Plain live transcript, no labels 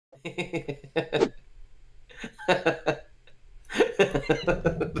What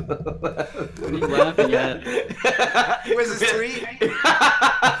are you laughing at? Where's his tweet?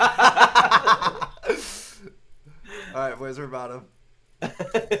 Alright, where's her bottom?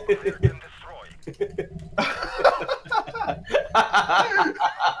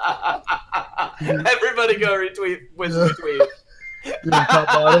 Everybody go retweet Wiz's tweet. Top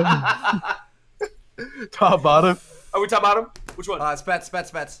bottom. Top bottom. Are we top bottom? Which one?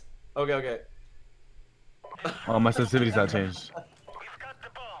 Spets. Okay, okay. Oh, my sensitivity's not changed.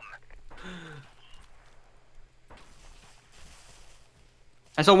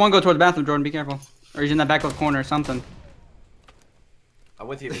 I saw one go toward the bathroom, Jordan. Be careful. Or he's in that back left corner or something. I'm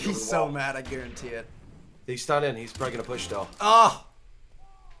with you. He's so mad, I guarantee it. He's stunned in. He's probably gonna push still. Oh!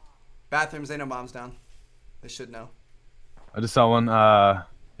 Bathrooms, they know mom's down. They should know. I just saw one.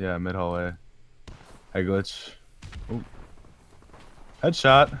 Yeah, mid hallway. Head glitch. Ooh.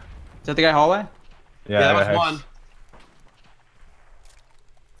 Headshot. Is that the guy hallway? Yeah, that was one.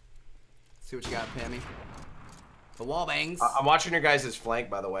 See what you got, Pammy. The wall bangs. I'm watching your guys' flank,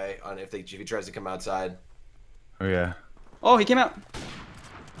 by the way, on if he tries to come outside. Oh yeah. Oh, he came out.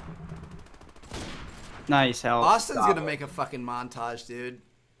 Nice help. Austin's gonna make a fucking montage, dude.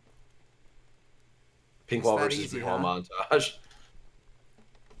 Pink wall versus pink wall montage.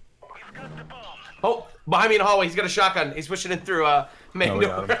 Oh, behind me in the hallway. He's got a shotgun. He's pushing in through main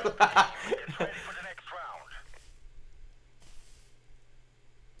door.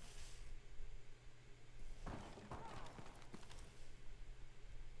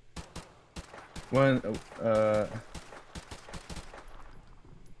 One.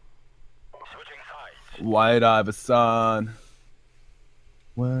 White Iverson.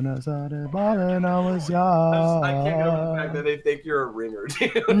 When I started balling, I was young. I can't get over the fact that they think you're a ringer,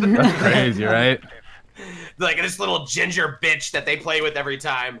 dude. That's crazy, right? Like this little ginger bitch that they play with every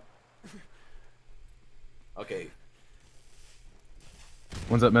time. Okay.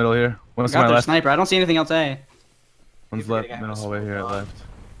 One's up middle here. One's to Got my their left. sniper. I don't see anything else A. One's left. Middle hallway here at left.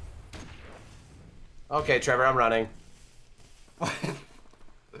 Okay, Trevor, I'm running.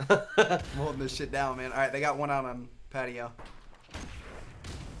 I'm holding this shit down, man. Alright, they got one out on patio.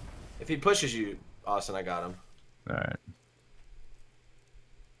 If he pushes you, Austin, I got him. Alright.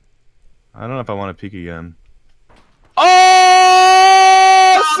 I don't know if I want to peek again.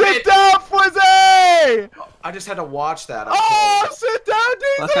 Oh! Sit down, Fwizzy! I just had to watch that. Oh, sit down,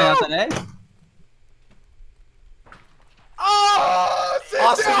 Last guy Diesel! outside A. Oh, sit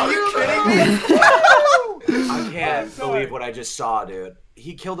Austin, down! are you kidding me? I can't believe what I just saw, dude.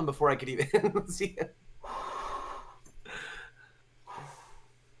 He killed him before I could even see him.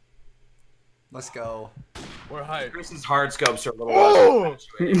 Let's go. We're hyped. Chris's hard scopes are a little Oh!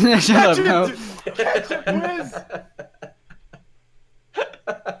 Shut up, no. Catch it, Wiz!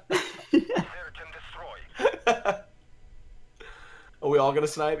 Are we all gonna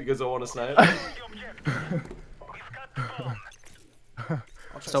snipe? You guys all want to snipe?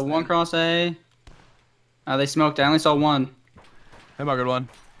 So one cross A. They smoked. I only saw one. Hey, my good one.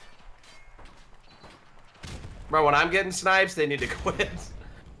 Bro, when I'm getting snipes, they need to quit.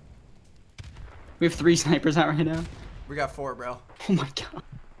 We have 3 snipers out right now. We got 4, bro. Oh my god.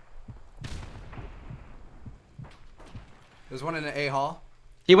 There's one in the A hall.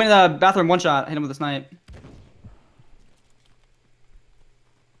 He went in the bathroom, one shot. Hit him with a snipe.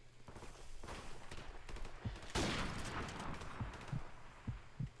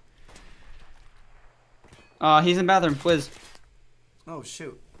 He's in bathroom. Quiz. Oh,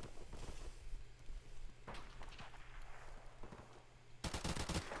 shoot.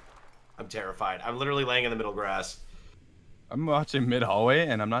 I'm terrified. I'm literally laying in the middle grass. I'm watching mid hallway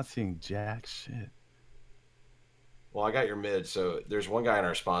and I'm not seeing jack shit. Well, I got your mid, so there's one guy in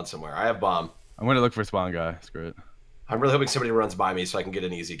our spawn somewhere. I have bomb. I'm gonna look for spawn guy. Screw it. I'm really hoping somebody runs by me so I can get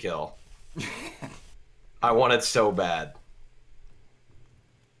an easy kill. I want it so bad.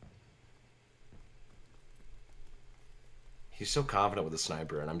 He's so confident with a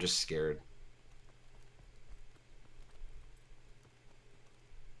sniper, and I'm just scared.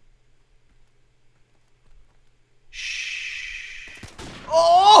 Shh.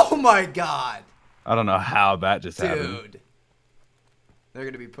 Oh my god! I don't know how that just happened. Dude. They're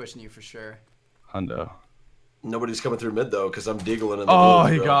gonna be pushing you for sure. Hundo. Nobody's coming through mid, though, because I'm deagling in the Oh,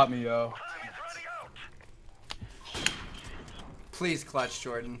 woods, he bro. got me, yo. Please clutch,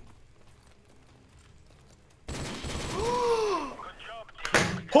 Jordan.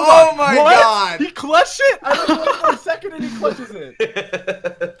 Hold Oh on. my What? god! He clutched it? I don't know for a second and he clutches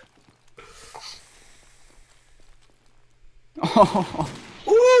it. Oh.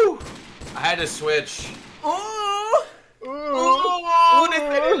 Woo! I had to switch. Oh! Ooh.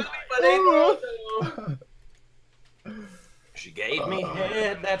 She gave me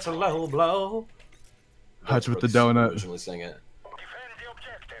head, that's a low blow. Hutch with the donut. Originally sing it.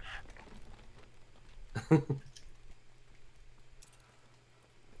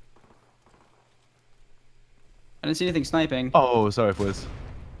 I didn't see anything sniping. Oh, sorry, Fizz.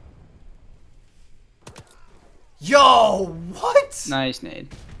 Yo, what? Nice nade.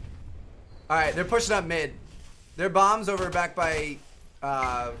 All right, they're pushing up mid. Their bombs over back by,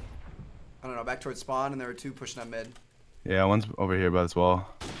 I don't know, back towards spawn, and there were 2 pushing up mid. Yeah, one's over here by this wall.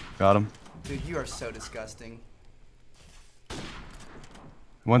 Got him. Dude, you are so disgusting.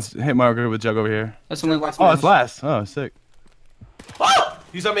 One's hit marker with Jug over here. That's only last. Oh, it's last. Oh, sick. Oh!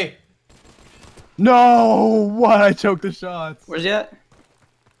 He's on me. No! What? I choked the shots. Where's he at?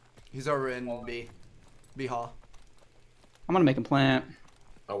 He's over in B hall. I'm gonna make him plant.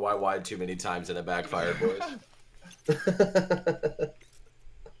 Oh, I wide too many times and it backfired, boys.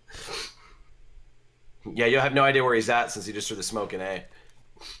 Yeah, you'll have no idea where he's at since he just threw the smoke in A.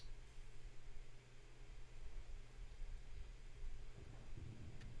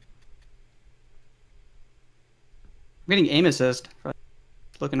 I'm getting aim assist.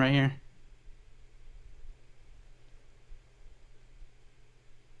 Looking right here.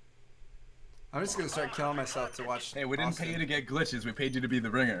 I'm just gonna start killing myself to watch. Hey, we didn't Austin. pay you to get glitches. We paid you to be the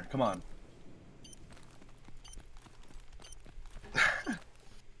ringer. Come on.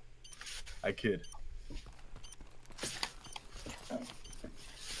 I kid.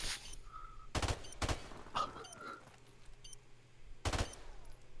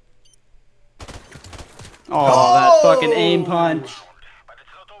 Oh, that fucking aim punch.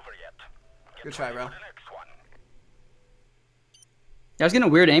 Good try, bro. Yeah, I was getting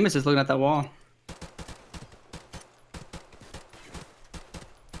a weird aim assist looking at that wall.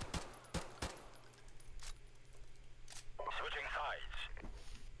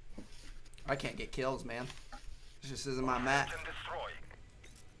 I can't get kills, man. This just isn't my map.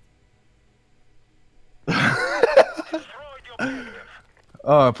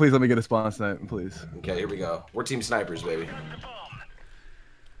 Oh, please let me get a spawn snipe, please. Okay, here we go. We're team snipers, baby.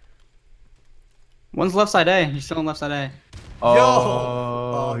 One's left side A. He's still on left side A.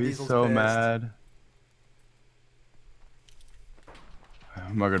 Oh, Oh, he's Diesel's so pissed. mad.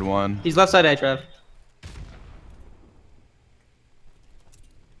 Muggered one. He's left side A, Trev.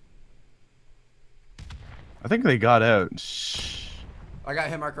 I think they got out. Shh. I got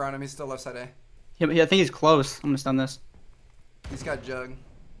hit marker on him. He's still left side A. Yeah, I think he's close. I'm gonna stun this. He's got jug.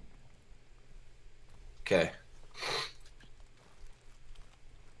 Okay.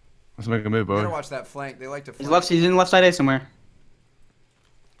 Let's make a move, You gotta boy. watch that flank. They like to He's flank. left. He's in left side A somewhere.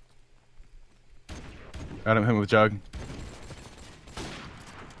 Got him with Jug.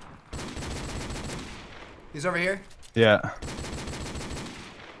 He's over here. Yeah.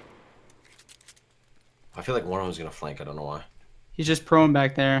 I feel like one of them's gonna flank. I don't know why. He's just prone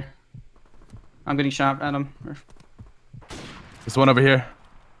back there. I'm getting shot at him. There's one over here.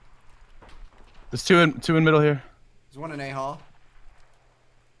 There's two in middle here. There's one in A hall.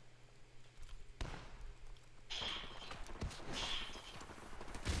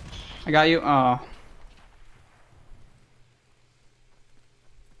 I got you. Oh.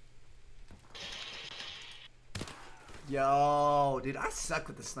 Yo, dude, I suck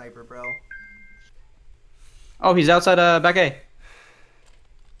with the sniper, bro. Oh, he's outside back A.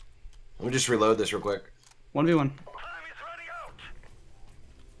 Let me just reload this real quick. 1v1.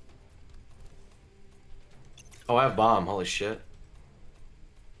 Oh, I have bomb. Holy shit.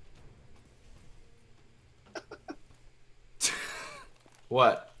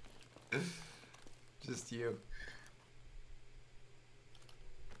 What? Just you.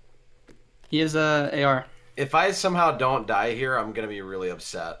 He is AR. If I somehow don't die here, I'm gonna be really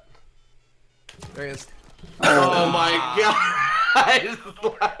upset. There he is. Oh my god!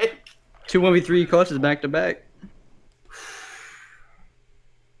 Like... 2 1v3 clutches back to back.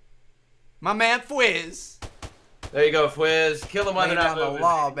 My man Fwiz. There you go, Fwiz. Kill him while Lay they're not down the moving.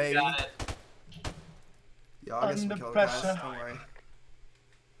 law, You baby. got it. Yo, I'll get some Under kills, guys. pressure. Don't worry.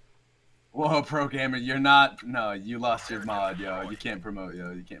 Whoa, pro gamer, you're not. No, you lost your mod, yo. You can't promote,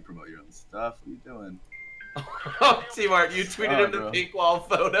 yo. You can't promote your own stuff. What are you doing? Oh, T-Mart, you tweeted Oh, him the bro. pink wall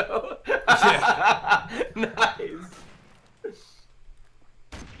photo. Yeah. Nice.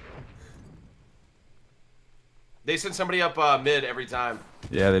 They send somebody up mid every time.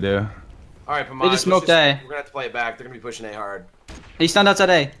 Yeah, they do. All right, Pamaj, They just smoked A. We're gonna have to play it back. They're gonna be pushing A hard. He's stunned outside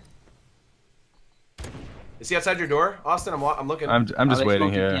A. Is he outside your door, Austin? I'm looking. I'm just they waiting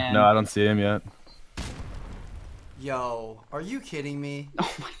smoked here. again. No, I don't see him yet. Yo, are you kidding me?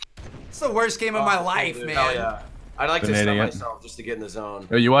 Oh my. It's the worst game of my life, Dude, man. hell yeah. I'd like to Donating stun it. myself just to get in the zone.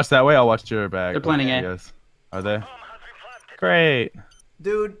 Oh, you watch that way. I'll watch your back. They're planning A. Yes. Are they? Great.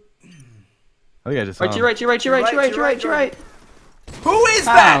 Dude. I think I just. Right, saw to your right, to your right, to your right, to your right, to your right, to your right. Who is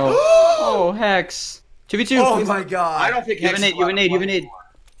that? Ow. Oh, Hex. 2v2. Oh my god. I don't think You have a nade, you have a nade, you have a nade.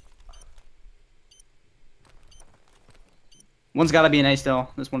 One's gotta be an A still.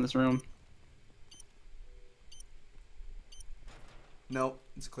 This one in this room. Nope,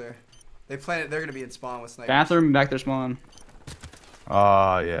 it's clear. They plan it. They're gonna be in spawn with snipers. Bathroom, back there spawn.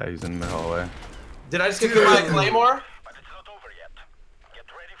 Oh yeah, he's in the hallway. Did I just get killed by a claymore?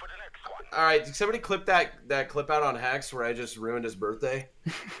 All right, did somebody clip that clip out on Hex where I just ruined his birthday?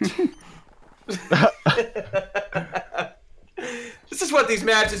 This is what these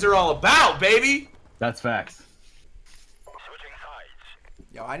matches are all about, baby. That's facts.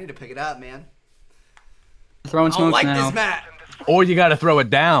 Yo, I need to pick it up, man. Throwing I don't smokes like now. this map. Or you gotta throw it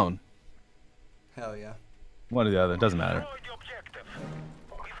down. Hell yeah. One or the other. Doesn't matter.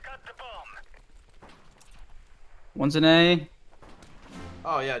 One's an A.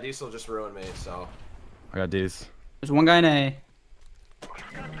 Oh yeah, Diesel just ruined me. So I got these. There's one guy in A.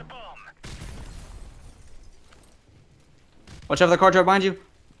 Watch out for the car truck behind you.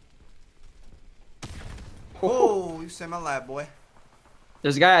 Oh, you saved my life, boy.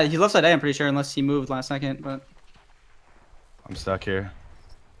 There's a guy. He left side A, I'm pretty sure, unless he moved last second. But I'm stuck here.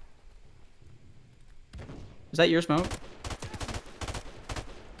 is that your smoke?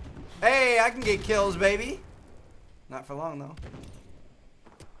 Hey, I can get kills, baby. Not for long though.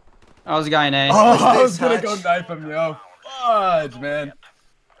 Oh, there's a guy in A. Oh, I this, was gonna Hutch? go knife him, yo. Fudge, man.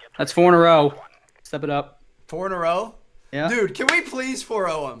 That's 4 in a row. Step it up. 4 in a row. Yeah. Dude, can we please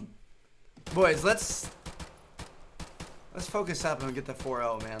 4-0 him? Boys, let's focus up and get the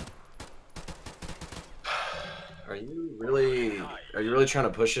 4-0, man. are you really trying to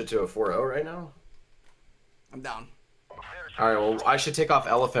push it to a 4-0 right now? I'm down. All right, well I should take off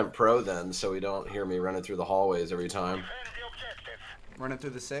Elephant Pro then, so we don't hear me running through the hallways every time. Running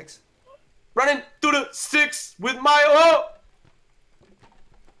through the 6. Running through the 6 with my oh.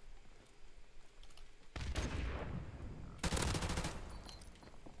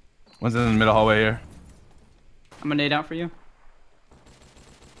 One's in the middle hallway here. I'm gonna nade out for you.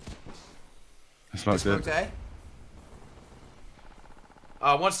 I smoked it. Okay.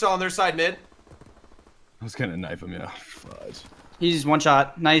 One's still on their side mid. I was gonna knife him, yeah. Fudge. He's one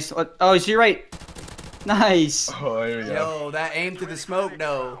shot. Nice. Oh, he's to your right. Nice. Oh, here we go. Yo, that aim through the smoke,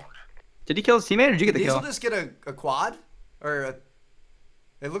 though. Did he kill his teammate or did you get the Did kill? Diesel just get a quad? Or a...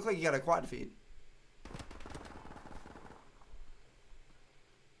 It looked like he got a quad feed.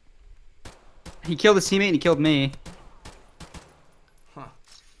 He killed his teammate and he killed me. Huh.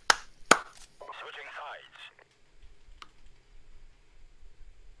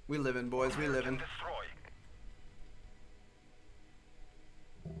 We living, boys. We living.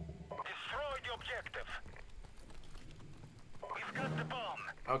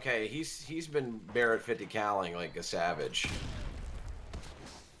 Okay, he's been Barrett 50 caling like a savage.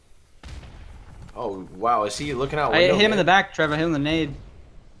 Oh wow, is he looking out? I window hit him in mid? the back, Trevor. I hit him in the nade.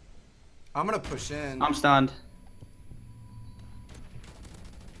 I'm gonna push in. I'm stunned.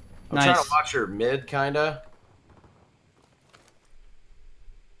 I'm trying Nice. to watch your mid, kinda.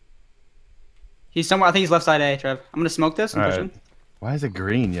 He's somewhere. I think he's left side A, Trev. I'm gonna smoke this and push Alright. him. Why is it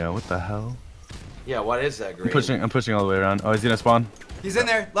green, yo? What the hell? Yeah, what is that green? I'm pushing all the way around. Oh, is he gonna spawn? He's in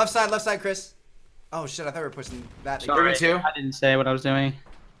there. Left side, Chris. Oh shit, I thought we were pushing that. Sorry. Two? I didn't say what I was doing.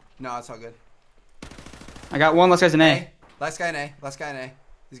 No, it's all good. I got one. Last guy's an A. A. Last guy in A. Last guy in A.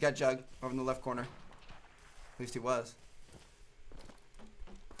 He's got Jug over in the left corner. At least he was.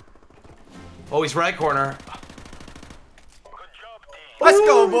 Oh, he's right corner. Let's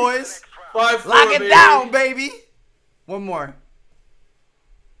go, boys. 5-4, Lock it baby. down, baby. One more.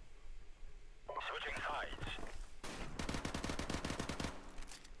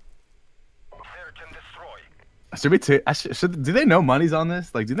 Should we take? Should do they know money's on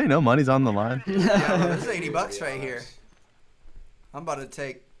this? Like, do they know money's on the line? Yeah, well, there's $80 right here. I'm about to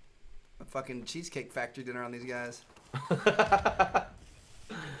take a fucking Cheesecake Factory dinner on these guys.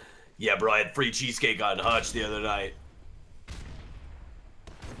 Yeah, bro, I had free cheesecake on Hutch the other night.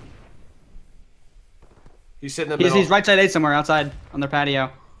 He's sitting in the middle. He's right side A somewhere outside on their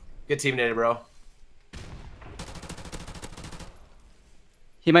patio. Good team data, bro.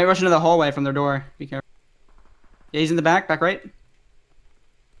 He might rush into the hallway from their door. Be careful. Yeah, he's in the back right.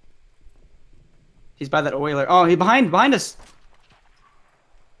 He's by that oiler. Oh, he's behind us.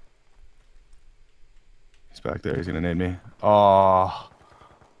 He's back there. He's gonna nade me. Oh.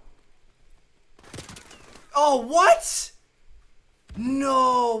 Oh, what?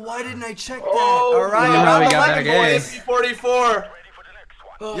 No, why didn't I check that? Oh, All right, you know how round we got 11, back, boys. 44.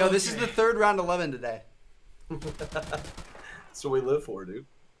 Yo, this is the third round 11 today. That's what we live for, dude.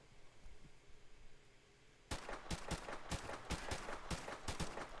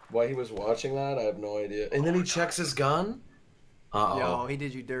 Why he was watching that, I have no idea. And then he checks his gun? Uh-oh. Yo, he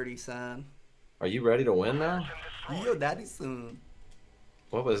did you dirty, son. Are you ready to win now? Yo, daddy soon.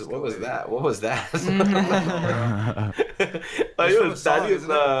 What was that? What was that? Oh, That's you from a was song, daddy is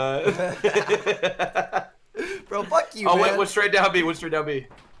isn't Bro, fuck you, Oh, man. wait, went straight down B, went straight down B.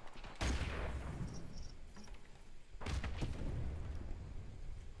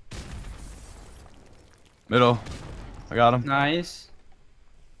 Middle. I got him. Nice.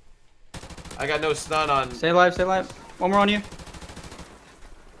 I got no stun on. Stay alive, stay alive. One more on you.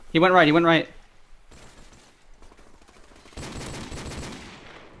 He went right, he went right.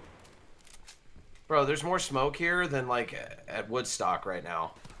 Bro, there's more smoke here than like at Woodstock right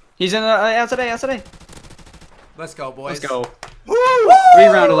now. He's in outside A, outside A. Let's go, boys. Let's go. Woo! 3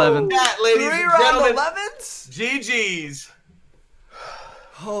 round 11. That, ladies Three and round gentlemen. 11s? GG's.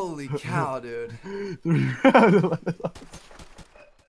 Holy cow, dude.